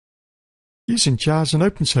using Jazz and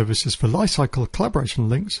open services for Lifecycle Collaboration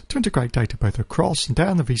links to integrate data both across and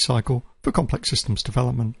down the V-cycle for complex systems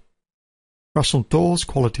development. Rational DOORS,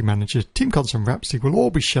 Quality Manager, Team Console and Rhapsody will all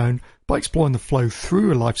be shown by exploring the flow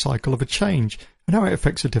through a life cycle of a change and how it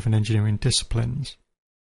affects the different engineering disciplines.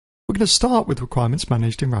 We're going to start with requirements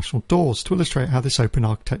managed in Rational DOORS to illustrate how this open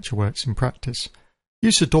architecture works in practice.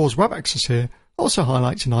 Use of DOORS Web Access here also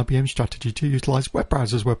highlights an IBM strategy to utilize web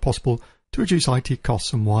browsers where possible to reduce IT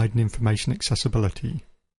costs and widen information accessibility.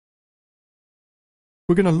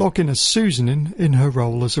 We're going to log in as Susan in her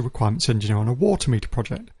role as a requirements engineer on a water meter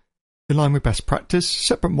project. In line with best practice,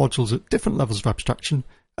 separate modules at different levels of abstraction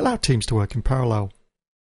allow teams to work in parallel.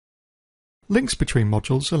 Links between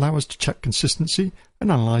modules allow us to check consistency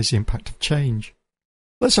and analyze the impact of change.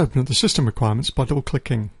 Let's open up the system requirements by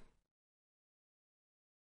double-clicking.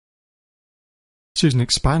 Susan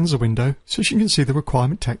expands the window so she can see the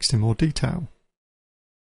requirement text in more detail.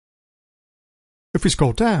 If we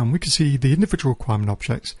scroll down, we can see the individual requirement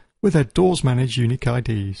objects with their DOORS managed unique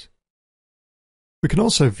IDs. We can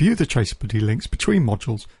also view the traceability links between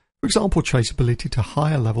modules, for example traceability to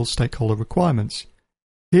higher level stakeholder requirements.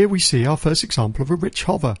 Here we see our first example of a rich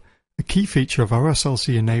hover, a key feature of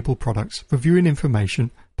OSLC enabled products for viewing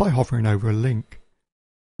information by hovering over a link.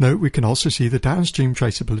 Note we can also see the downstream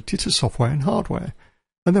traceability to software and hardware,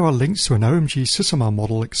 and there are links to an OMG SysML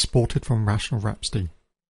model exported from Rational Rhapsody.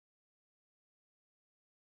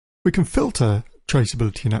 We can filter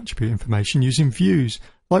traceability and attribute information using views.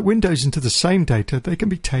 Like windows into the same data, they can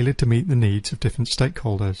be tailored to meet the needs of different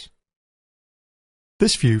stakeholders.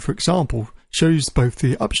 This view, for example, shows both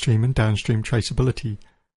the upstream and downstream traceability.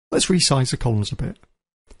 Let's resize the columns a bit.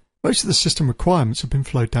 Most of the system requirements have been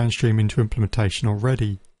flowed downstream into implementation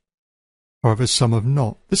already. However, some have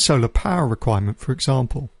not. The solar power requirement, for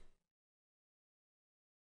example.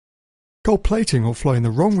 Gold plating or flowing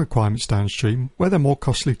the wrong requirements downstream, where they're more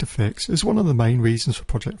costly to fix, is one of the main reasons for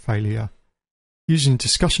project failure. Using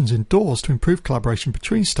discussions in DOORS to improve collaboration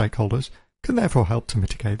between stakeholders can therefore help to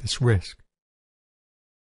mitigate this risk.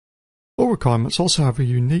 All requirements also have a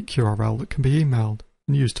unique URL that can be emailed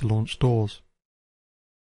and used to launch DOORS.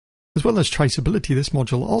 As well as traceability, this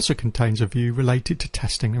module also contains a view related to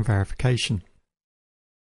testing and verification.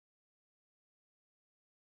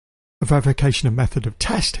 A verification of method of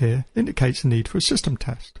test here indicates the need for a system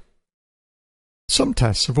test. Some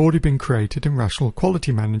tests have already been created in Rational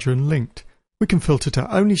Quality Manager and linked. We can filter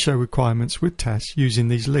to only show requirements with tests using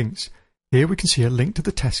these links. Here we can see a link to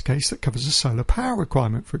the test case that covers a solar power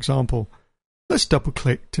requirement, for example. Let's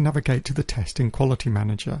double-click to navigate to the test in Quality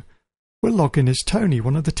Manager. We'll log in as Tony,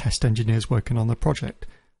 one of the test engineers working on the project,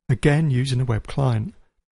 again using a web client.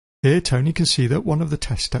 Here Tony can see that one of the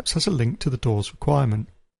test steps has a link to the DOORS requirement.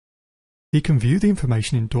 He can view the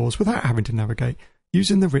information in DOORS without having to navigate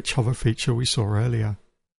using the rich hover feature we saw earlier.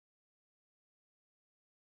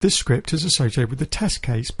 This script is associated with the test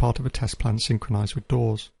case, part of a test plan synchronized with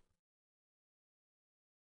DOORS.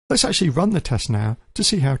 Let's actually run the test now to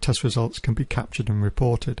see how test results can be captured and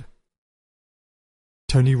reported.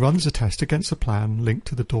 Tony runs a test against the plan linked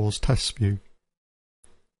to the DOORS test view.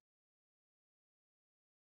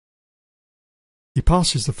 He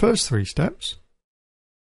passes the first 3 steps,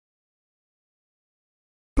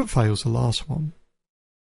 but fails the last one.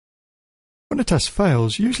 When a test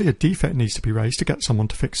fails, usually a defect needs to be raised to get someone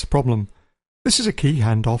to fix the problem. This is a key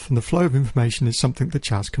handoff and the flow of information is something that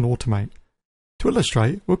Jazz can automate. To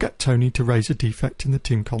illustrate, we'll get Tony to raise a defect in the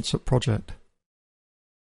Team Concert project.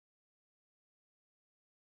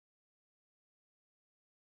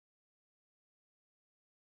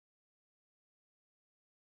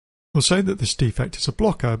 We'll say that this defect is a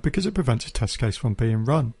blocker because it prevents a test case from being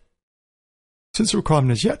run. Since the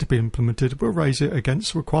requirement is yet to be implemented, we'll raise it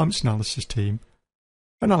against the requirements analysis team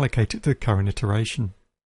and allocate it to the current iteration.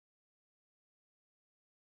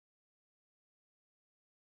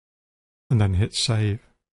 And then hit save.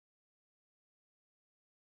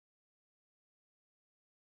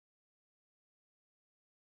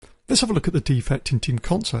 Let's have a look at the defect in Team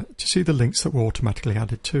Concert to see the links that were automatically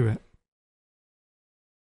added to it.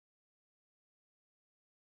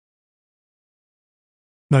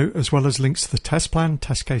 Note, as well as links to the test plan,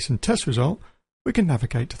 test case and test result, we can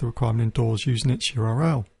navigate to the requirement in DOORS using its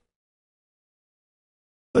URL.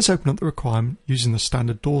 Let's open up the requirement using the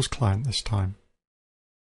standard DOORS client this time.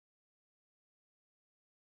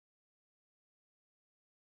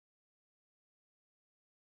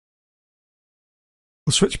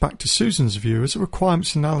 We'll switch back to Susan's view as a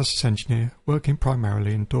requirements analysis engineer working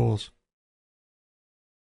primarily in DOORS.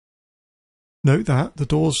 Note that the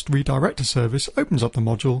DOORS redirector service opens up the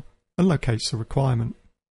module and locates the requirement.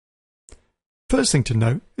 First thing to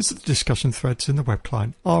note is that the discussion threads in the web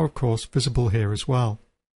client are of course visible here as well.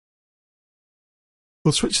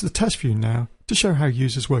 We'll switch to the test view now to show how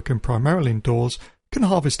users working primarily in DOORS can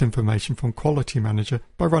harvest information from Quality Manager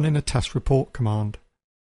by running a test report command.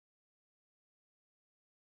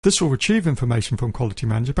 This will retrieve information from Quality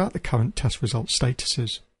Manager about the current test result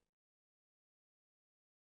statuses.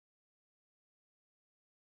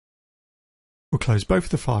 We'll close both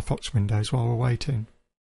of the Firefox windows while we're waiting.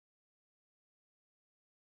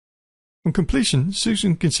 On completion,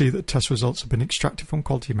 Susan can see that test results have been extracted from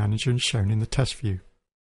Quality Manager and shown in the test view.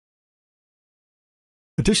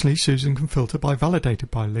 Additionally, Susan can filter by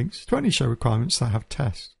validated by links to only show requirements that have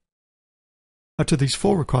tests. Out of these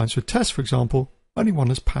 4 requirements with tests, for example, only 1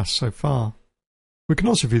 has passed so far. We can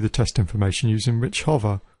also view the test information using Rich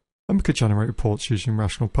Hover, and we could generate reports using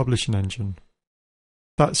Rational Publishing Engine.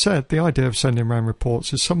 That said, the idea of sending around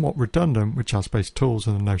reports is somewhat redundant with Jazz-based tools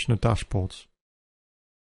and the notion of dashboards.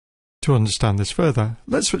 To understand this further,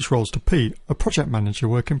 let's switch roles to Pete, a project manager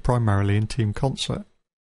working primarily in team concert.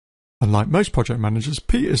 Unlike most project managers,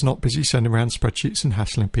 Pete is not busy sending around spreadsheets and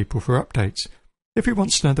hassling people for updates. If he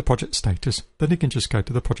wants to know the project status, then he can just go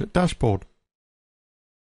to the project dashboard.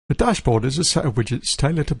 The dashboard is a set of widgets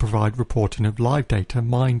tailored to provide reporting of live data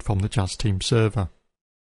mined from the Jazz team server.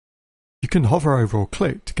 You can hover over or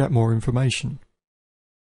click to get more information.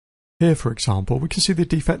 Here, for example, we can see the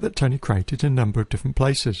defect that Tony created in a number of different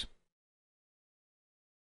places.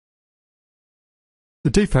 The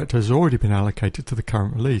defect has already been allocated to the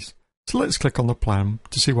current release, so let's click on the plan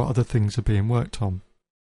to see what other things are being worked on.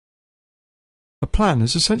 A plan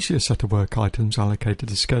is essentially a set of work items allocated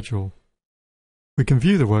to schedule. We can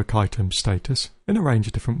view the work item status in a range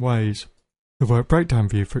of different ways. The work breakdown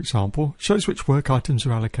view, for example, shows which work items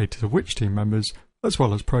are allocated to which team members, as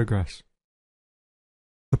well as progress.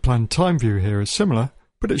 The planned time view here is similar,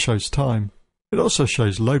 but it shows time. It also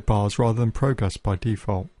shows load bars rather than progress by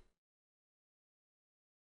default.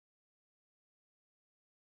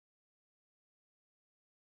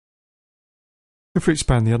 If we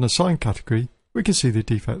expand the unassigned category, we can see the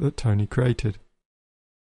defect that Tony created.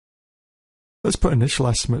 Let's put initial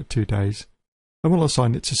estimate of 2 days, and we'll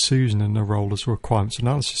assign it to Susan in her role as a requirements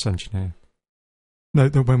analysis engineer.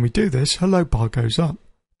 Note that when we do this, her load bar goes up.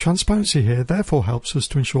 Transparency here therefore helps us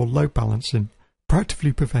to ensure load balancing,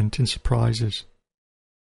 proactively preventing surprises.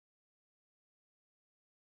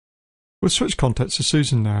 We'll switch context to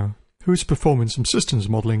Susan now, who is performing some systems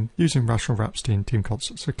modelling using Rational Rhapsody and Team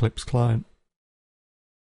Concert's Eclipse client.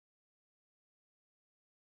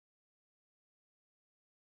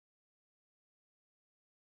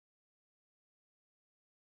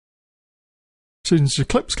 Susan's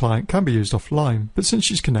Eclipse client can be used offline, but since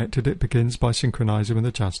she's connected, it begins by synchronizing with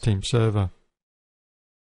the Jazz team server.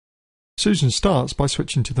 Susan starts by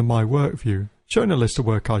switching to the My Work view, showing a list of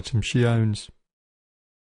work items she owns.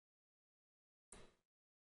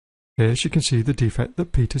 Here she can see the defect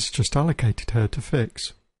that Peter's just allocated her to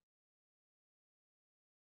fix.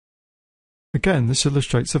 Again, this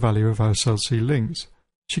illustrates the value of OSLC links.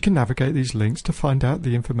 She can navigate these links to find out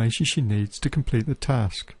the information she needs to complete the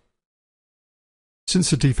task.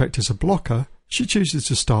 Since the defect is a blocker, she chooses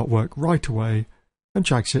to start work right away and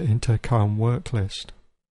drags it into her current work list.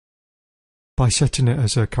 By setting it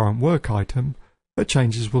as her current work item, her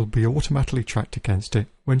changes will be automatically tracked against it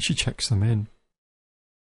when she checks them in.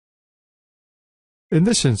 In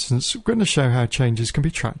this instance, we're going to show how changes can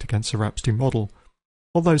be tracked against the Rhapsody model,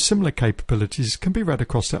 although similar capabilities can be read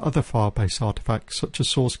across to other file-based artifacts such as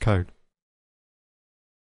source code.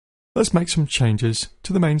 Let's make some changes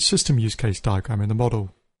to the main system use case diagram in the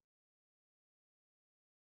model.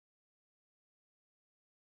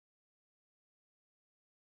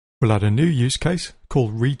 We'll add a new use case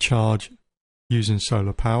called Recharge using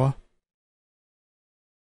solar power,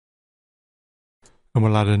 and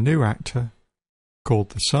we'll add a new actor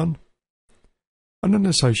called the Sun, and an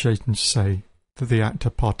association to say that the actor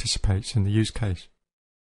participates in the use case.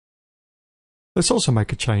 Let's also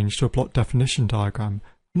make a change to a block definition diagram,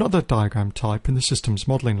 another diagram type in the system's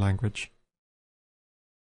modeling language.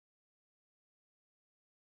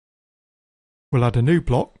 We'll add a new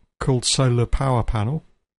block called Solar Power Panel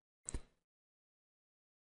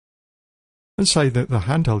and say that the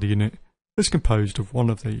handheld unit is composed of one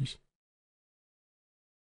of these.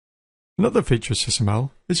 Another feature of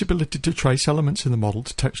SysML is the ability to trace elements in the model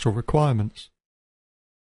to textual requirements.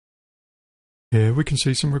 Here we can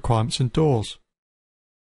see some requirements in DOORS.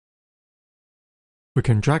 We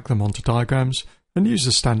can drag them onto diagrams and use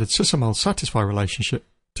the standard SysML satisfy relationship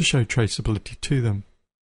to show traceability to them.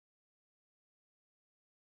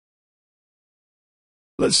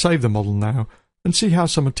 Let's save the model now and see how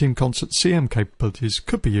some of Team Concert's CM capabilities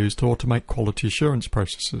could be used to automate quality assurance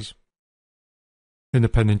processes. In the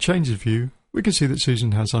pending changes view, we can see that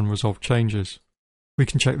Susan has unresolved changes. We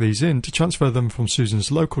can check these in to transfer them from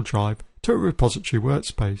Susan's local drive to a repository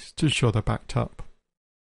workspace to ensure they're backed up.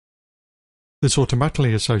 This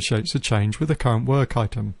automatically associates the change with the current work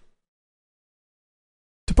item.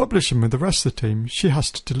 To publish them with the rest of the team, she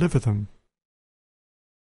has to deliver them.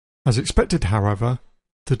 As expected, however,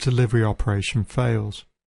 the delivery operation fails.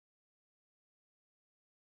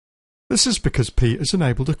 This is because Pete has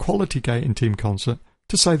enabled a quality gate in Team Concert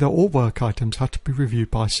to say that all work items have to be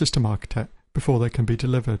reviewed by a system architect before they can be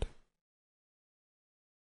delivered.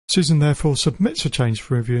 Susan therefore submits a change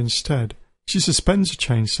for review instead. She suspends a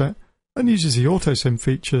change set and uses the AutoSend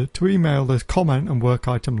feature to email the comment and work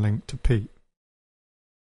item link to Pete.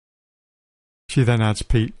 She then adds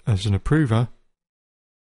Pete as an approver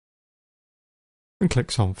and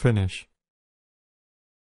clicks on Finish.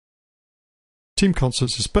 Team Concert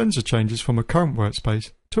suspends the changes from a current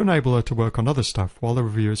workspace to enable her to work on other stuff while the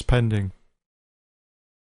review is pending.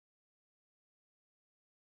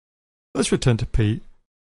 Let's return to Pete,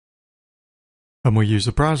 and we'll use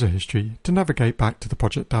the browser history to navigate back to the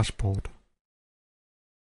project dashboard.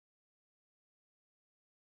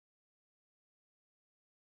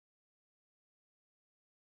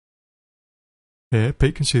 Here,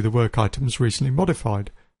 Pete can see the work items recently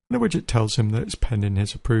modified, and the widget tells him that it's pending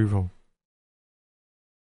his approval.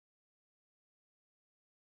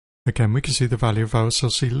 Again, we can see the value of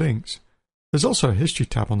OSLC links. There's also a history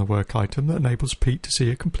tab on the work item that enables Pete to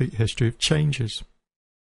see a complete history of changes.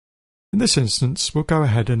 In this instance, we'll go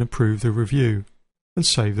ahead and approve the review and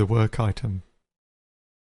save the work item.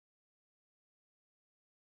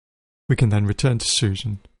 We can then return to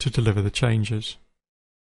Susan to deliver the changes.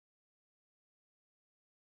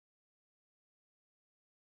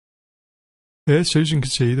 Here, Susan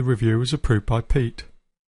can see the review was approved by Pete.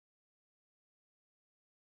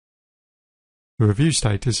 The review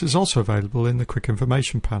status is also available in the Quick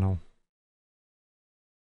Information panel.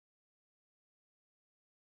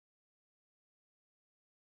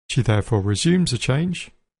 She therefore resumes the change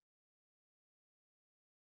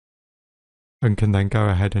and can then go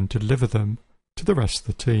ahead and deliver them to the rest of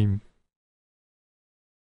the team.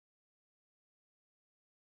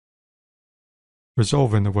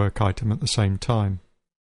 Resolving the work item at the same time.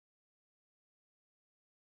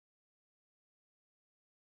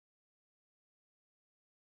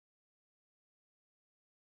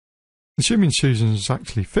 Assuming Susan has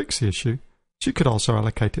actually fixed the issue, she could also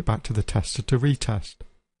allocate it back to the tester to retest.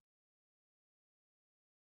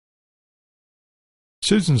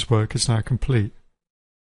 Susan's work is now complete.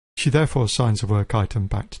 She therefore assigns the work item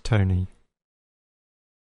back to Tony.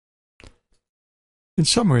 In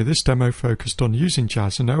summary, this demo focused on using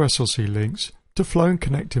Jazz and OSLC links to flow and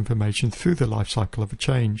connect information through the lifecycle of a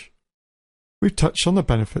change. We've touched on the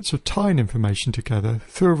benefits of tying information together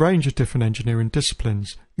through a range of different engineering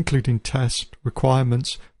disciplines, including test,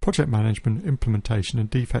 requirements, project management, implementation, and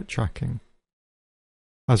defect tracking.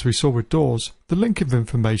 As we saw with DOORS, the link of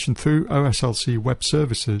information through OSLC web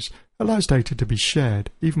services allows data to be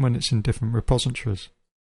shared even when it's in different repositories.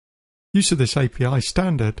 Use of this API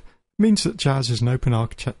standard means that Jazz is an open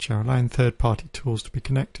architecture allowing third-party tools to be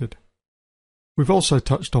connected. We've also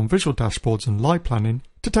touched on visual dashboards and live planning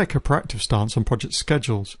to take a proactive stance on project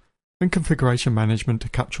schedules, and configuration management to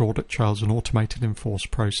capture audit trails and automate an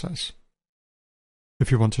enforced process.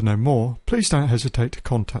 If you want to know more, please don't hesitate to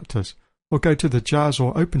contact us or go to the Jazz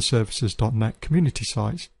or openservices.net community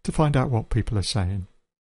sites to find out what people are saying.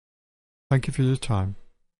 Thank you for your time.